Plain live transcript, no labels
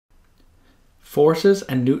Forces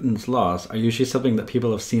and Newton's laws are usually something that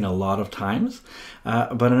people have seen a lot of times,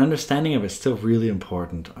 but an understanding of it is still really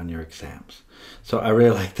important on your exams. So I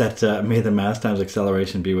really like that may the mass times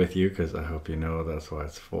acceleration be with you, because I hope you know that's why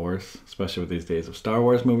it's force, especially with these days of Star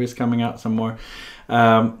Wars movies coming out some more.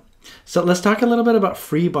 So let's talk a little bit about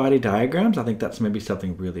free body diagrams. I think that's maybe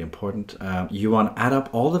something really important. You want to add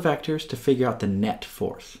up all the vectors to figure out the net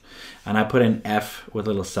force. And I put in F with a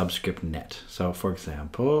little subscript net. So for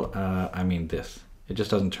example, I mean this. It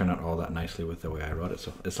just doesn't turn out all that nicely with the way I wrote it.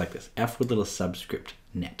 So it's like this, F with a little subscript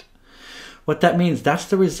net. What that means, that's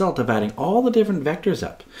the result of adding all the different vectors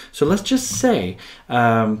up. So let's just say,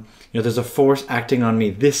 there's a force acting on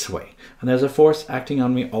me this way, and there's a force acting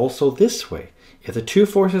on me also this way. If the two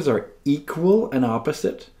forces are equal and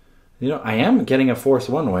opposite, I am getting a force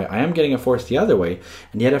one way, I am getting a force the other way,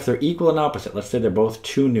 and yet if they're equal and opposite, let's say they're both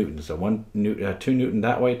 2 newtons, so 2 newton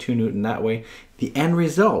that way, 2 newton that way, the end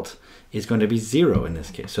result is going to be 0 in this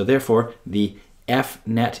case. So therefore, the F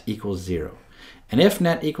net equals 0. And if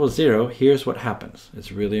net equals 0, here's what happens.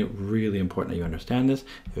 It's really, really important that you understand this.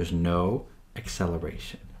 There's no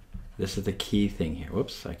acceleration. This is the key thing here.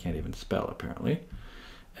 Whoops, I can't even spell apparently.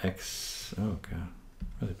 Oh god,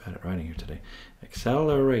 really bad at writing here today.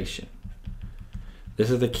 Acceleration. This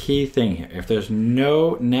is the key thing here. If there's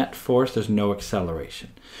no net force, there's no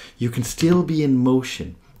acceleration. You can still be in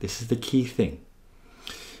motion. This is the key thing.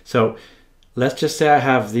 So let's just say I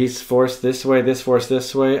have this force this way, this force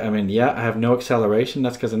this way. I mean, yeah, I have no acceleration.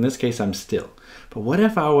 That's because in this case I'm still. But what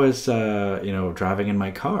if I was, driving in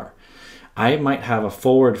my car? I might have a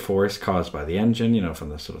forward force caused by the engine, from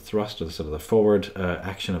the sort of thrust or the sort of the forward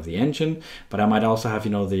action of the engine, but I might also have,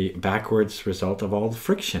 the backwards result of all the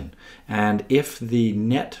friction. And if the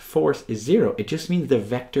net force is 0, it just means the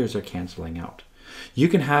vectors are canceling out. You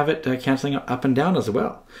can have it canceling out up and down as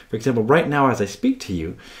well. For example, right now as I speak to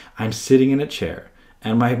you, I'm sitting in a chair,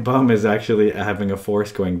 and my bum is actually having a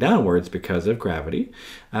force going downwards because of gravity.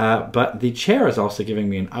 But the chair is also giving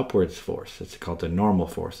me an upwards force. It's called the normal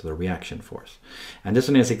force, or the reaction force. And this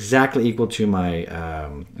one is exactly equal to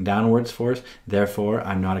my downwards force. Therefore,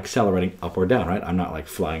 I'm not accelerating up or down, right? I'm not like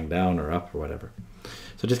flying down or up or whatever.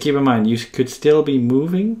 So just keep in mind, you could still be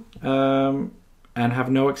moving and have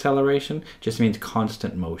no acceleration. Just means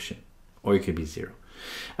constant motion. Or you could be 0.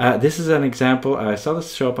 This is an example. I saw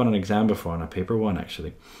this show up on an exam before, on a paper 1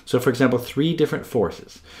 actually. So for example, 3 different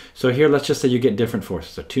forces. So here, let's just say you get different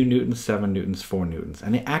forces. So 2 newtons, 7 newtons, 4 newtons,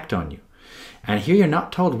 and they act on you. And here you're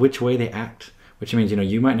not told which way they act, which means,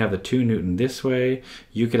 you might have the 2 newton this way.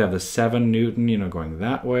 You could have the 7 newton, going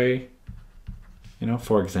that way,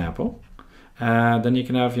 for example. Then you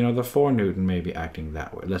can have, the 4 newton maybe acting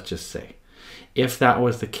that way, let's just say. If that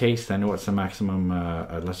was the case, then what's the maximum?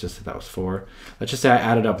 Let's just say that was 4. Let's just say I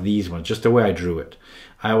added up these ones, just the way I drew it.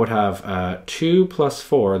 I would have 2 plus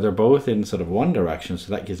 4. They're both in sort of one direction, so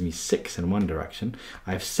that gives me 6 in one direction.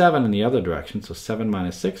 I have 7 in the other direction, so 7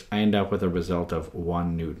 minus 6. I end up with a result of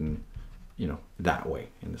 1 newton, that way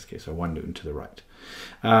in this case, or 1 newton to the right.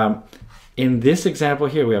 In this example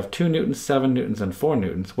here, we have 2 newtons, 7 newtons, and 4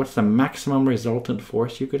 newtons. What's the maximum resultant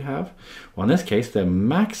force you could have? Well, in this case, the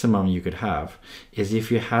maximum you could have is if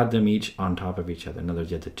you had them each on top of each other. In other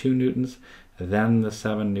words, you had the 2 newtons, then the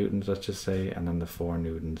 7 newtons, let's just say, and then the 4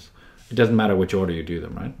 newtons. It doesn't matter which order you do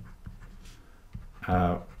them,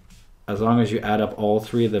 right? As long as you add up all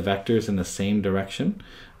 3 of the vectors in the same direction,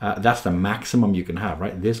 that's the maximum you can have,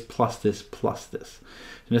 right? This plus this plus this.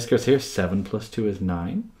 In this case here, 7 plus 2 is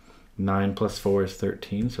 9. 9 plus 4 is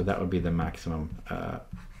 13, so that would be the maximum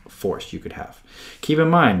force you could have. Keep in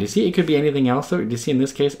mind, do you see it could be anything else though? Do you see in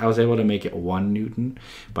this case, I was able to make it 1 newton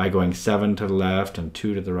by going 7 to the left and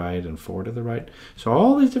 2 to the right and 4 to the right. So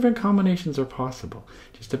all these different combinations are possible.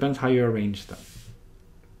 Just depends how you arrange them.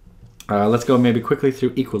 Let's go maybe quickly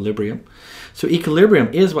through equilibrium. So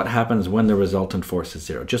equilibrium is what happens when the resultant force is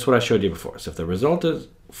 0. Just what I showed you before. So if the resultant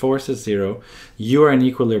force is 0, you are in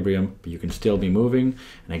equilibrium, but you can still be moving.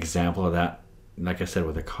 An example of that, like I said,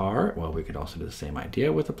 with a car, well, we could also do the same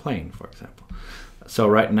idea with a plane, for example. So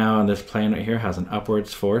right now, this plane right here has an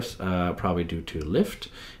upwards force, probably due to lift,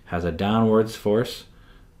 has a downwards force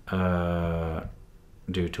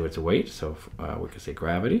due to its weight, so we could say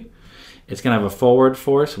gravity. It's going to have a forward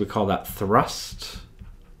force, we call that thrust.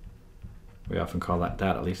 We often call that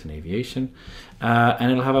at least in aviation.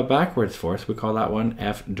 And it'll have a backwards force, we call that one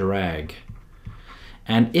F drag.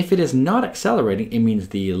 And if it is not accelerating, it means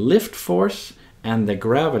the lift force and the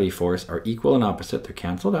gravity force are equal and opposite, they're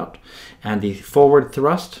cancelled out. And the forward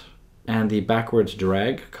thrust and the backwards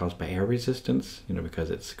drag caused by air resistance, because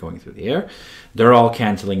it's going through the air, they're all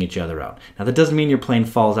canceling each other out. Now that doesn't mean your plane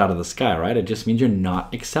falls out of the sky, right? It just means you're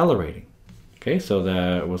not accelerating. Okay, so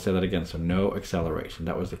we'll say that again. So no acceleration.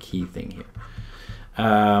 That was the key thing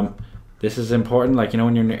here. This is important, like, you know,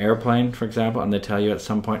 when you're in an airplane, for example, and they tell you at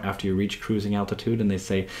some point after you reach cruising altitude and they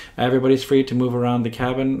say, everybody's free to move around the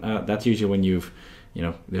cabin. That's usually when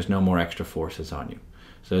there's no more extra forces on you.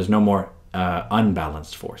 So there's no more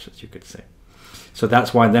unbalanced forces, you could say. So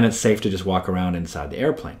that's why then it's safe to just walk around inside the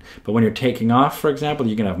airplane. But when you're taking off, for example,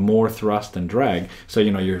 you can have more thrust and drag. So,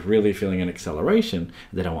 you know, you're really feeling an acceleration.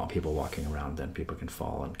 They don't want people walking around, then people can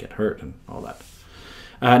fall and get hurt and all that.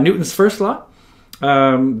 Newton's first law.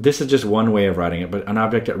 This is just one way of writing it, but an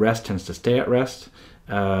object at rest tends to stay at rest.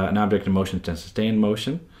 An object in motion tends to stay in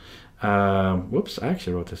motion. Whoops, I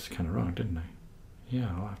actually wrote this kind of wrong, didn't I? Yeah,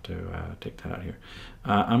 I'll have to take that out here.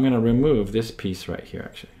 I'm going to remove this piece right here,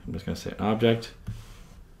 actually. I'm just going to say an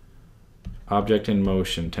object in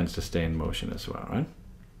motion tends to stay in motion as well, right?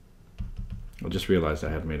 I just realized I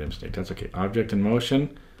had made a mistake. That's okay. Object in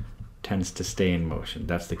motion tends to stay in motion.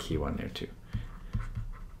 That's the key one there too.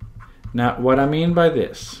 Now, what I mean by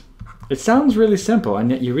this, it sounds really simple,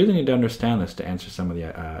 and yet you really need to understand this to answer some of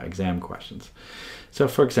the exam questions. So,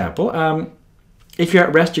 for example, if you're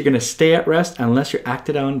at rest, you're going to stay at rest unless you're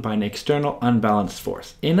acted on by an external unbalanced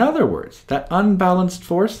force. In other words, that unbalanced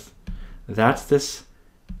force, that's this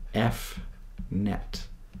F net.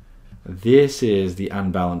 This is the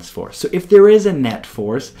unbalanced force. So if there is a net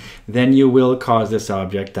force, then you will cause this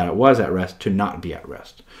object that was at rest to not be at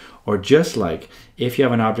rest. Or just like if you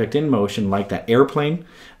have an object in motion, like that airplane,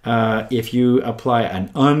 if you apply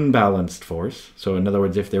an unbalanced force, so in other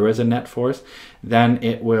words, if there is a net force, then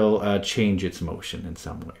it will change its motion in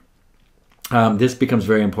some way. This becomes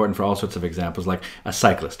very important for all sorts of examples, like a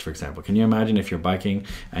cyclist, for example. Can you imagine if you're biking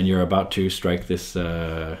and you're about to strike this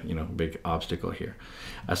big obstacle here?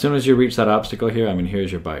 As soon as you reach that obstacle here, I mean,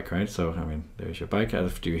 here's your bike, right? So, I mean, there's your bike.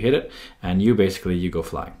 After you hit it, and you go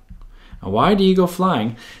flying. And why do you go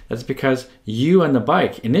flying? That's because you and the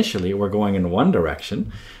bike initially were going in one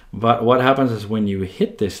direction, but what happens is when you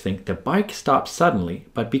hit this thing, the bike stops suddenly,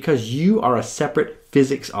 but because you are a separate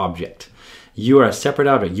physics object, you are a separate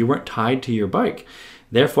object, you weren't tied to your bike.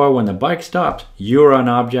 Therefore, when the bike stops, you're an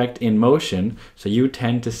object in motion, so you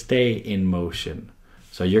tend to stay in motion.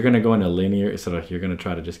 So you're going to go in a linear, you're going to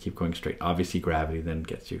try to just keep going straight. Obviously, gravity then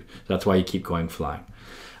gets you. So that's why you keep going flying.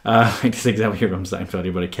 Like this example here from Seinfeld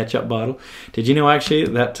about a ketchup bottle. Did you know actually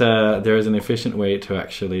that there is an efficient way to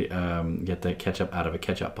actually get the ketchup out of a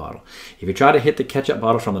ketchup bottle? If you try to hit the ketchup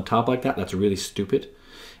bottle from the top like that, that's really stupid.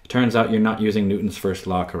 It turns out you're not using Newton's first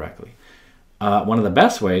law correctly. One of the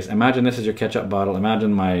best ways, imagine this is your ketchup bottle.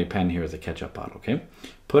 Imagine my pen here is a ketchup bottle, okay?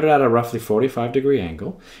 Put it at a roughly 45-degree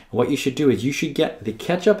angle. And what you should do is you should get the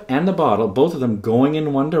ketchup and the bottle, both of them going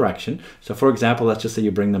in one direction. So for example, let's just say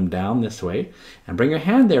you bring them down this way and bring your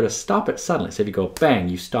hand there to stop it suddenly. So if you go bang,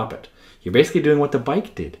 you stop it. You're basically doing what the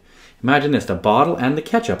bike did. Imagine this, the bottle and the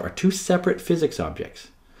ketchup are two separate physics objects.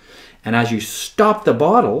 And as you stop the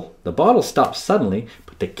bottle stops suddenly,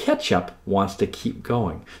 but the ketchup wants to keep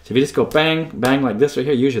going. So if you just go bang, bang like this right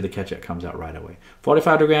here, usually the ketchup comes out right away.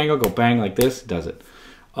 45-degree angle, go bang like this, does it.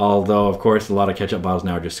 Although, of course, a lot of ketchup bottles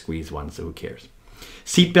now are just squeezed ones, so who cares.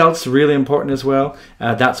 Seat belts, really important as well.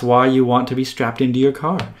 That's why you want to be strapped into your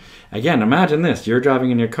car. Again, imagine this. You're driving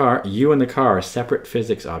in your car. You and the car are separate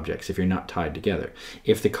physics objects if you're not tied together.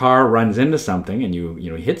 If the car runs into something and you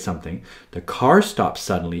hit something, the car stops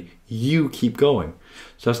suddenly. You keep going.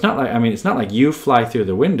 So it's not like, it's not like you fly through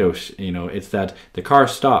the window, it's that the car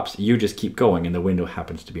stops, you just keep going and the window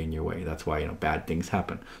happens to be in your way. That's why, bad things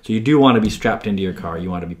happen. So you do want to be strapped into your car. You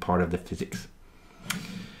want to be part of the physics.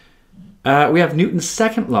 We have Newton's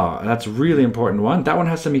second law. That's a really important one. That one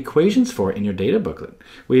has some equations for it in your data booklet.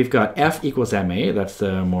 We've got F equals ma. That's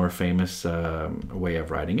the more famous way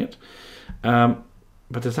of writing it.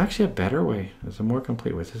 But there's actually a better way. There's a more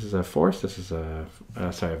complete way. This is a force. This is a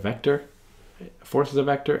vector. Force is a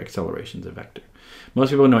vector. Acceleration is a vector.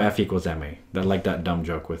 Most people know F equals ma. That like that dumb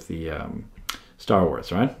joke with the Star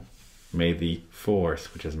Wars, right? May the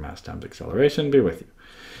force, which is mass times acceleration, be with you.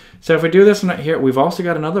 So if we do this one right here, we've also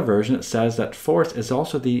got another version that says that force is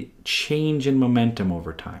also the change in momentum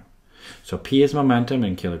over time. So P is momentum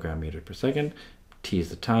in kilogram meter per second, T is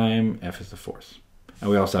the time, F is the force.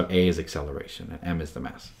 And we also have A is acceleration, and M is the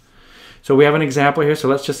mass. So we have an example here. So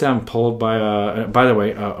let's just say I'm pulled by the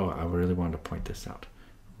way, I really wanted to point this out.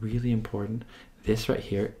 Really important. This right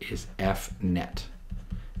here is F net.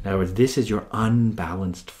 In other words, this is your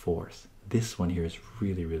unbalanced force. This one here is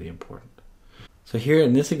really, really important. So here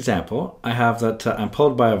in this example, I have that I'm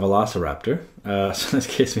pulled by a velociraptor. So in this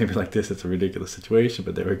case, maybe like this, it's a ridiculous situation,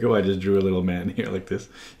 but there we go. I just drew a little man here like this.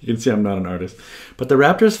 You can see I'm not an artist. But the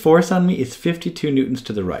raptor's force on me is 52 newtons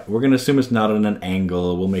to the right. We're going to assume it's not on an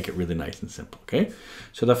angle. We'll make it really nice and simple, okay?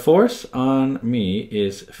 So the force on me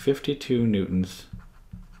is 52 newtons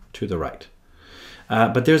to the right.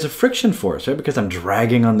 But there's a friction force, right? Because I'm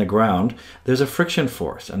dragging on the ground, there's a friction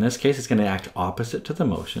force. In this case, it's going to act opposite to the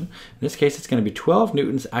motion. In this case, it's going to be 12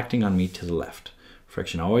 newtons acting on me to the left.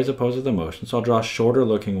 Friction always opposes the motion, so I'll draw a shorter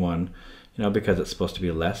looking one, you know, because it's supposed to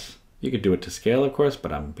be less. You could do it to scale, of course,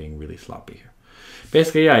 but I'm being really sloppy here.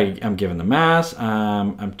 Basically, I'm given the mass.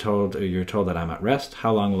 You're told that I'm at rest.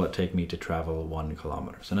 How long will it take me to travel 1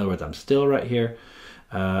 kilometer? So in other words, I'm still right here,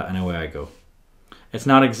 and away I go. It's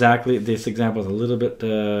not exactly, this example is a little bit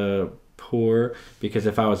poor, because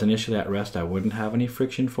if I was initially at rest, I wouldn't have any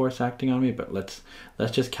friction force acting on me, but let's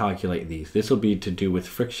just calculate these. This will be to do with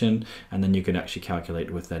friction, and then you can actually calculate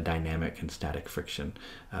with the dynamic and static friction.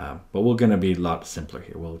 But we're going to be a lot simpler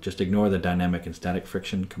here. We'll just ignore the dynamic and static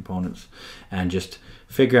friction components and just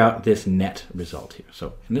figure out this net result here.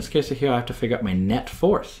 So in this case here, I have to figure out my net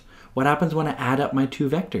force. What happens when I add up my two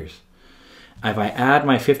vectors? If I add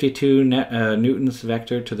my 52 newtons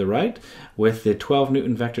vector to the right with the 12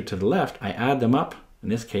 newton vector to the left, I add them up. In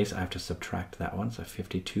this case, I have to subtract that one. So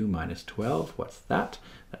 52 minus 12, what's that?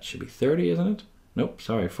 That should be 30, isn't it? Nope,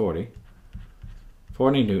 sorry, 40.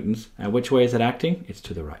 40 newtons. And which way is it acting? It's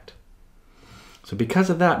to the right. So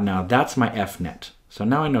because of that, now that's my F net. So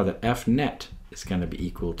now I know that F net is going to be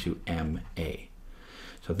equal to ma.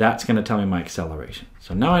 So that's going to tell me my acceleration.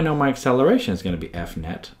 So now I know my acceleration is going to be F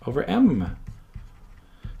net over m.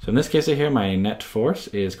 So in this case here, my net force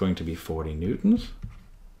is going to be 40 newtons.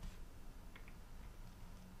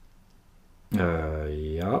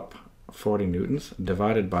 Yup, 40 newtons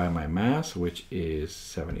divided by my mass, which is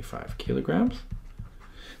 75 kilograms.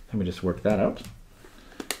 Let me just work that out.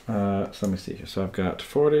 So let me see here. So I've got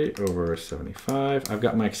 40 over 75. I've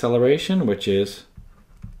got my acceleration, which is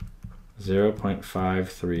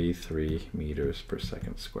 0.533 meters per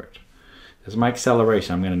second squared. This is my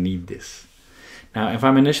acceleration. I'm going to need this. Now, if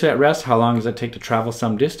I'm initially at rest, how long does it take to travel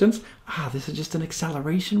some distance? This is just an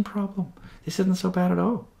acceleration problem. This isn't so bad at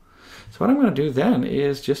all. So what I'm going to do then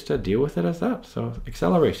is just deal with it as that. So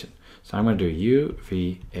acceleration. So I'm going to do U,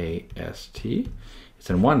 V, A, S, T. It's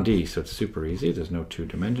in 1D, so it's super easy. There's no 2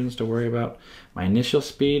 dimensions to worry about. My initial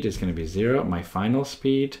speed is going to be 0. My final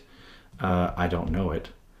speed, I don't know it.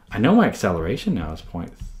 I know my acceleration now is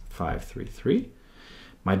 0.533.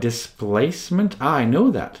 My displacement, I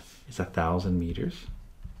know that. It's 1,000 meters.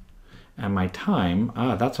 And my time,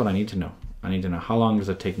 that's what I need to know. I need to know how long does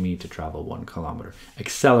it take me to travel 1 kilometer,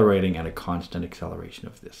 accelerating at a constant acceleration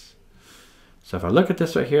of this. So if I look at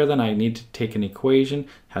this right here, then I need to take an equation,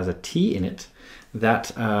 has a t in it,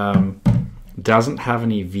 that doesn't have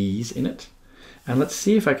any v's in it. And let's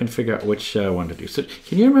see if I can figure out which one to do. So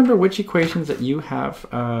can you remember which equations that you have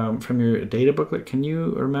from your data booklet? Can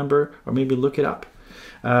you remember, or maybe look it up?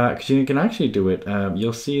 Because you can actually do it.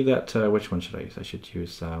 You'll see that, which one should I use? I should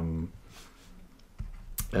use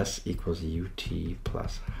S equals ut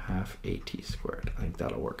plus half at squared. I think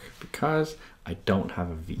that'll work because I don't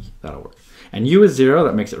have a v. That'll work. And u is 0.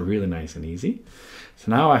 That makes it really nice and easy.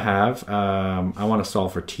 So now I have, I want to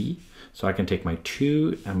solve for t. So I can take my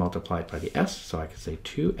 2 and multiply it by the s. So I can say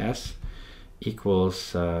 2s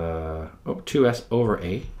equals 2s over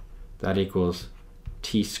a. That equals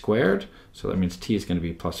t squared. So that means t is going to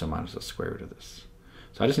be plus or minus the square root of this.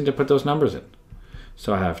 So I just need to put those numbers in.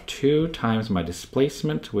 So I have 2 times my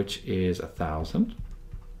displacement, which is 1,000.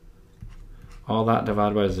 All that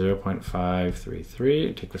divided by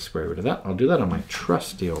 0.533. Take the square root of that. I'll do that on my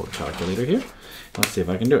trusty old calculator here. Let's see if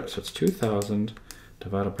I can do it. So it's 2,000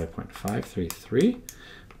 divided by 0.533.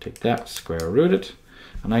 Take that, square root it,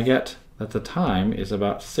 and I get that the time is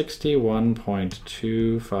about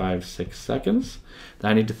 61.256 seconds.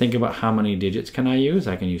 Then I need to think about how many digits can I use.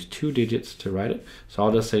 I can use 2 digits to write it. So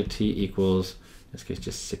I'll just say t equals, in this case,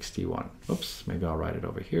 just 61. Oops, maybe I'll write it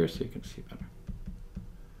over here so you can see better.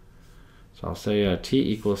 So I'll say t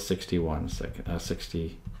equals 61 seconds.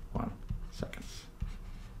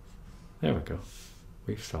 There we go.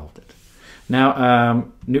 We've solved it. Now,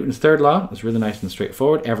 Newton's third law is really nice and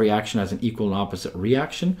straightforward. Every action has an equal and opposite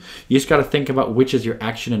reaction. You just got to think about which is your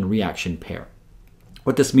action and reaction pair.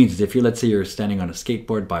 What this means is if you, let's say you're standing on a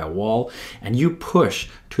skateboard by a wall and you push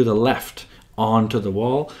to the left onto the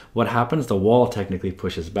wall, what happens? The wall technically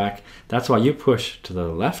pushes back. That's why you push to the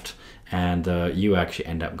left and you actually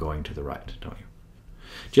end up going to the right, don't you?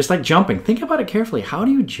 Just like jumping. Think about it carefully. How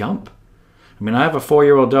do you jump? I mean, I have a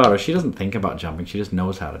 4-year-old daughter. She doesn't think about jumping. She just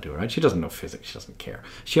knows how to do it, right? She doesn't know physics. She doesn't care.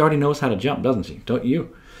 She already knows how to jump, doesn't she? Don't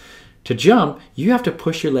you? To jump, you have to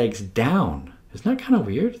push your legs down. Isn't that kind of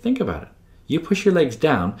weird? Think about it. You push your legs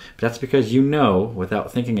down, but that's because you know,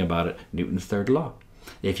 without thinking about it, Newton's third law.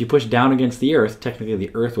 If you push down against the earth, technically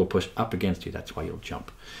the earth will push up against you. That's why you'll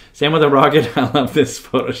jump. Same with a rocket. I love this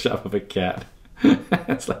Photoshop of a cat.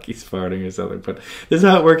 It's like he's farting or something, but this is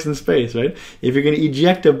how it works in space, right? If you're going to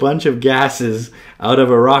eject a bunch of gases out of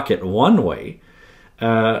a rocket one way,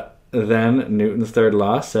 then Newton's third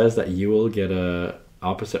law says that you will get a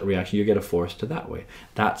opposite reaction. You get a force to that way.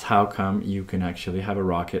 That's how come you can actually have a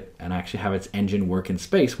rocket and actually have its engine work in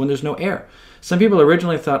space when there's no air. Some people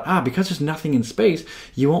originally thought, because there's nothing in space,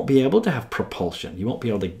 you won't be able to have propulsion. You won't be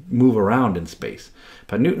able to move around in space.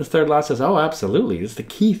 But Newton's third law says, oh, absolutely. It's the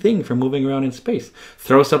key thing for moving around in space.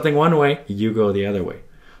 Throw something one way, you go the other way.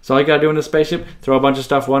 So all you got to do in a spaceship, throw a bunch of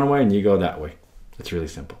stuff one way and you go that way. It's really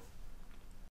simple.